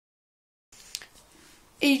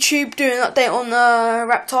YouTube doing an update on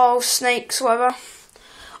reptiles, snakes, whatever.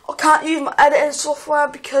 I can't use my editing software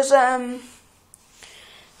because my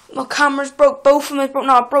camera's broke. Both of them is broke.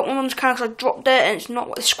 No, I broke my mum's camera because I dropped it and it's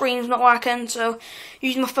not, the screen's not working. So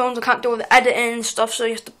using my phones, I can't do all the editing and stuff. So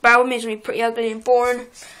you have to bear with me. It's gonna be pretty ugly and boring.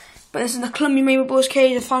 But this is the Columbia Rainbow Boys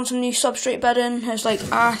cage. I found some new substrate bedding. It's like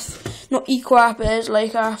earth, not eco earth, but it's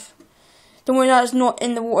like earth. Don't worry, that is not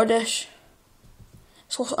in the water dish.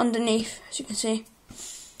 It's also underneath, as you can see.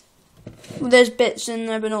 There's bits in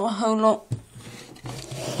there, but not a whole lot.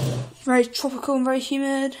 Very tropical and very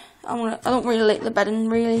humid. I don't really like the bedding,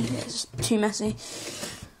 really. It's too messy.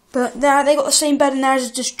 But there, they got the same bedding there. It's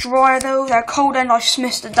just drier though. They're cold and I've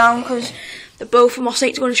smissed it down because the both of my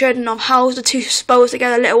snakes are going to shed, and I've housed the two spurs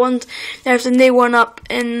together, little ones. There's the new one up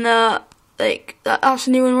in the that's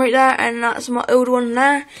the new one right there, and that's my old one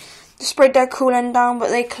there. Just sprayed their cool end down, but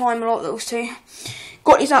they climb a lot, those two.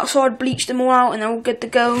 Got these outside, bleached them all out, and they're all good to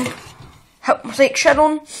go. Help my snake shed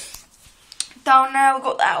on. Down there we've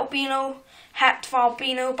got the albino, Hector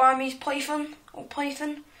albino Burmese python, or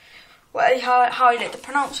python, how you like to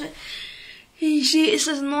pronounce it. You see it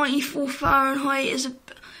says 94 Fahrenheit is a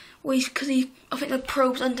because I think the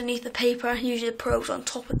probe's underneath the paper. Usually the probe's on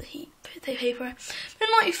top of the paper. But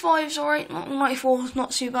 95 is alright. 94 is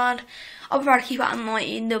not too bad. I'd rather keep it at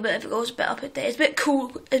 90 a little bit if it goes a bit up a day. It's a bit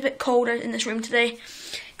cool. It's a bit colder in this room today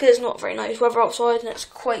because it's not very nice weather outside and it's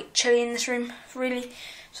quite chilly in this room, really.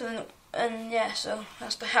 So yeah, so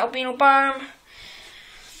that's the albino barm.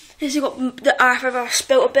 This has got the earth I've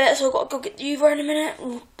spilt a bit, so I've got to go get the Uber in a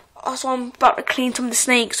minute. Also, I'm about to clean some of the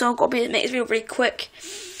snakes, so I've got to make this video really quick.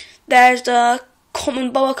 There's the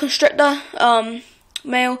common boa constrictor,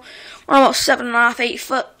 male, around about 7.5, 8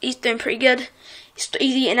 foot. He's doing pretty good. He's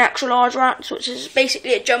eating extra large rats, which is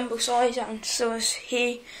basically a jumbo size, and so is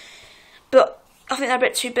he. But I think they're a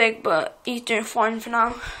bit too big, but he's doing fine for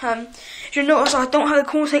now. You'll notice I don't have the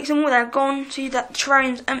corn snakes anymore, they're gone. See that the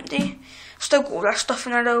terrarium's empty. Still got all that stuff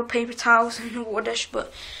in their little paper towels and the water dish,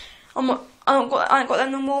 but I ain't got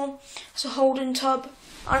them no more. It's a holding tub.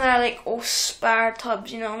 And they're like all spare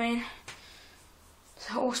tubs, you know what I mean?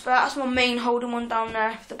 So all spare. That's my main holding one down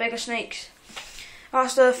there, the bigger snakes.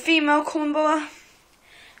 That's the female common boa.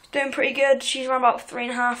 Doing pretty good. She's around about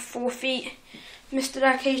 3.5, 4 feet. Missed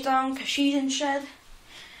her cage down because she's in shed.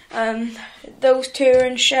 Those two are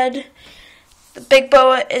in shed. The big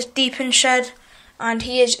boa is deep in shed, and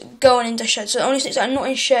he is going into shed. So the only snakes that are not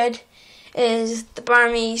in shed is the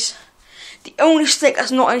Burmese. The only snake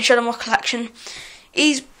that's not in shed in my collection.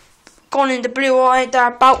 He's gone into blue eye. They're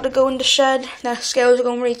about to go into shed. Their scales are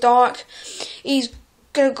going really dark. He's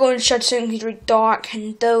gonna go into shed soon. He's really dark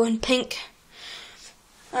and dull and pink.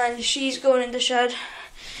 And she's going into shed.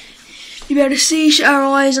 You be able to see her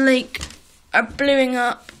eyes are bluing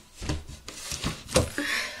up.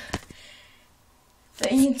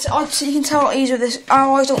 But you can tell easily this.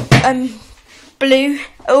 Our eyes don't blue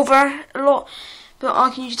over a lot. But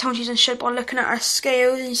I can usually tell she's in shed by looking at her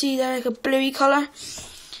scales, and you see they're like a bluey colour.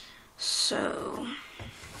 So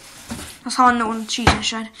that's how I know when she's in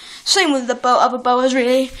shed. Same with the other boas,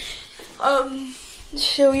 really.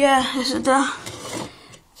 So yeah, this is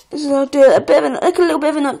I'll do a little bit of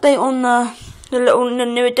an update on the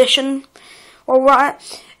new edition. While we're at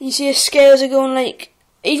it, you see his scales are going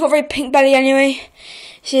he's got a very pink belly anyway.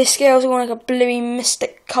 You see his scales are going like a bluey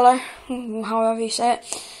mystic colour, however you say it.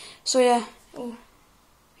 So yeah. Oh.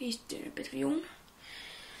 He's doing a bit of a yawn.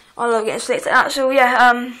 I love getting snakes like that. So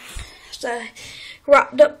yeah, just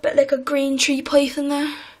wrapped up bit like a green tree python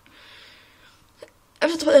there.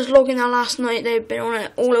 Ever since I put this log in there last night, they've been on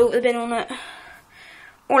it all over. They've been on it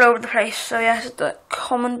all over the place. So yeah, this is the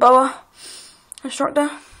common boa instructor.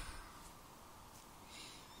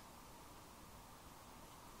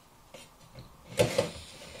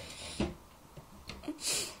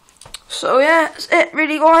 So yeah, that's it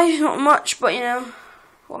really, guys. Not much, but you know.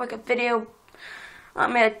 I'll make a video. I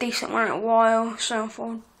made a decent one in a while, so I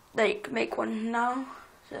thought they could make one now.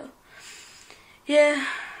 So yeah,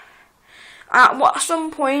 at some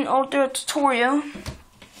point I'll do a tutorial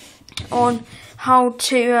on how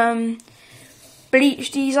to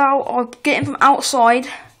bleach these out. I'll get them from outside.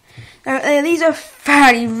 These are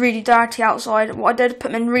fairly really dirty outside. What I did,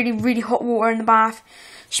 put them in really hot water in the bath,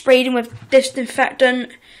 sprayed them with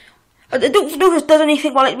disinfectant. I don't know if it does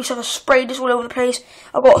anything, but I like to sort of sprayed this all over the place.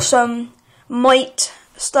 I got some mite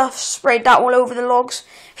stuff, sprayed that all over the logs.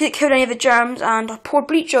 It killed any of the germs, and I poured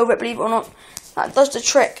bleach over it, believe it or not. That does the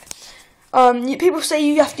trick. People say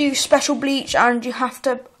you have to use special bleach and you have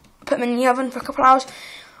to put them in the oven for a couple of hours.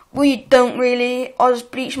 We don't really. I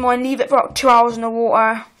just bleach mine, leave it for about 2 hours in the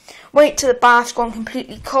water, wait till the bath's gone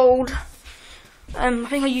completely cold, I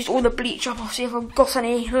think I used all the bleach up. I'll see if I've got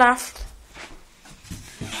any left.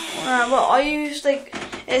 Well, I used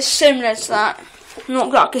it's similar to that. Not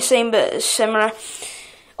exactly the same, but it's similar.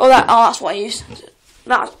 That's what I used.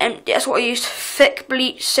 That's empty. That's what I used. Thick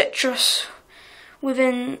bleach citrus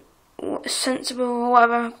within Sensible or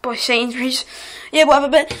whatever by Sainsbury's. Yeah, whatever.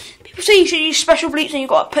 But people say you should use special bleach and you've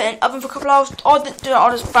got to put it in the oven for a couple of hours. I didn't do it. I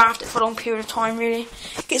just bathed it for a long period of time. Really,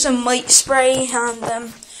 get some mite spray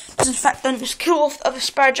and disinfectant. Just kill off other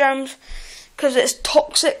spare germs because it's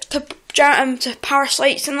toxic to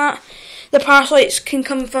parasites and that. The parasites can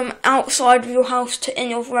come from outside of your house to in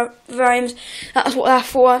your vivariums. That's what they're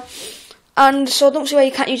for. And so I don't see why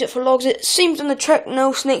you can't use it for logs. It seems on the trick,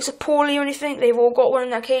 no snakes are poorly or anything. They've all got one in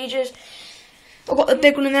their cages. I've got the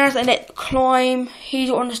big one in there, they let it climb. He's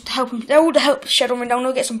got one just to help him. They're all to help the shed on down.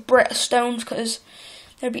 They'll get some Brita stones because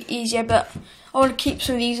they'll be easier. But I want to keep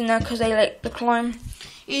some of these in there because they like the climb.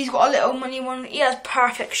 He's got a little money one. He has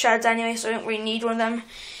perfect sheds anyway, so I don't really need one of them.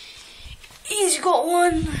 He's got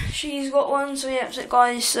one. She's got one. So yeah, that's it,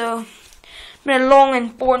 guys. So been a long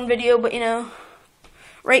and boring video, but you know.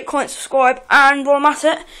 Rate, comment, subscribe, and while I'm at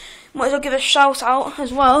it, might as well give a shout out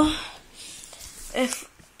as well. A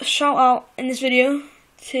shout out in this video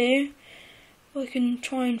to, I can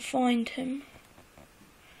try and find him.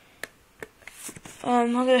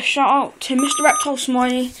 I'll give a shout out to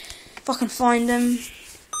mrreptilesmile, if I can find him.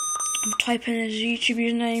 I'll type in his YouTube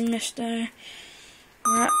username, Mr.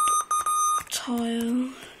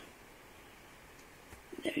 Reptile.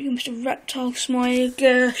 There we go, Mr. Reptilesmile.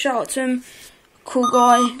 Give a shout out to him. Cool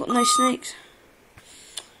guy, got nice snakes.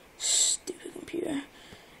 Stupid computer.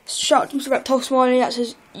 Shout out to Mr. Reptilesmile, that's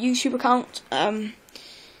his YouTube account.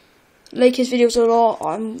 Like his videos a lot.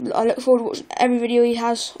 I look forward to watching every video he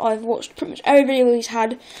has. I've watched pretty much every video he's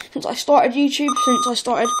had since I started YouTube, since I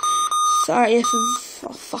started 30th of...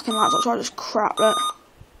 Oh, fucking lads, I'll try this crap, look.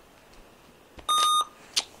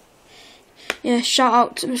 Yeah, shout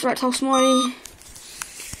out to Mr. Reptilesmile.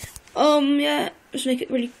 Yeah, let's make it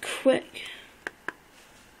really quick.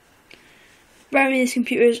 Bear with me, this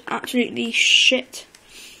computer is absolutely shit.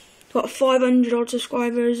 Got 500 odd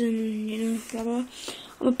subscribers and, you know, blah blah.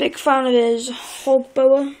 I'm a big fan of his hog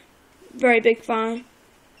boa. Very big fan.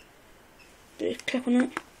 Click on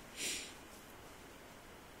it.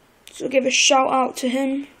 So I'll give a shout out to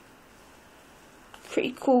him.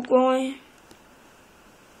 Pretty cool guy.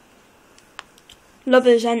 Love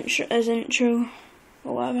his intro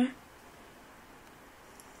or whatever.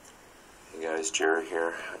 Hey guys, Jerry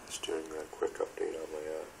here. I'm just doing a quick update on my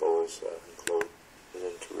boas clothes.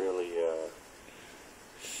 Isn't really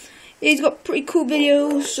He's got pretty cool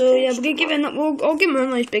videos, so yeah, we're gonna give him. I'll give him a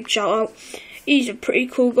nice big shout out. He's a pretty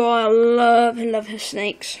cool guy. I love his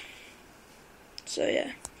snakes. So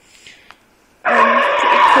yeah,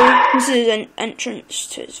 pretty cool. This is an entrance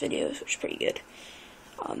to his videos, which is pretty good.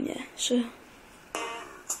 Yeah, so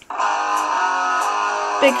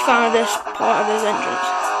big fan of this part of his entrance.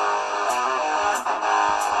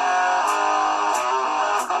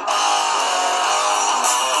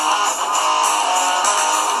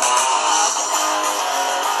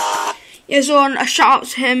 Yeah, so a shout out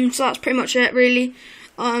to him, so that's pretty much it really.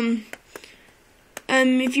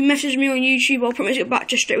 If you message me on YouTube, I'll pretty much get back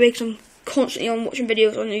just straight away because I'm constantly on watching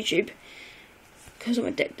videos on YouTube because I'm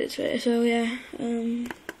addicted to it. So yeah,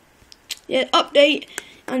 yeah, update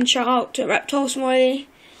and shout out to Reptilesmile,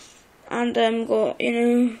 and got, you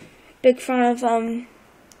know, big fan of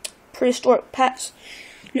prehistoric pets.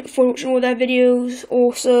 Look forward to watching all their videos.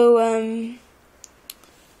 Also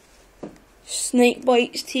Snake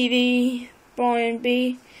Bites TV, Brian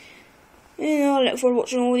B. You know, I look forward to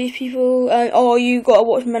watching all these people. Oh, you gotta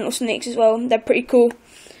watch Mental Snakes as well. They're pretty cool,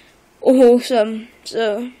 awesome.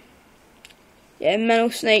 So yeah,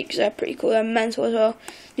 Mental Snakes, they're pretty cool. They're mental as well.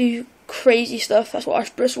 Do crazy stuff. That's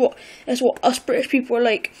what us British people are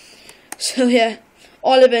like. So yeah,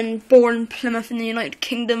 I live in Bourne, Plymouth, in the United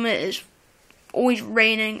Kingdom. It is always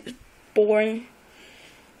raining. It's boring.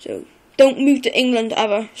 So don't move to England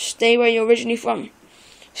ever. Stay where you're originally from.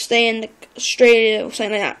 Stay in Australia or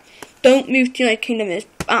something like that. Don't move to the United Kingdom. It's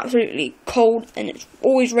absolutely cold and it's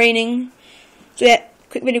always raining. So yeah,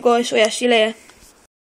 quick video guys. So yeah, see you later.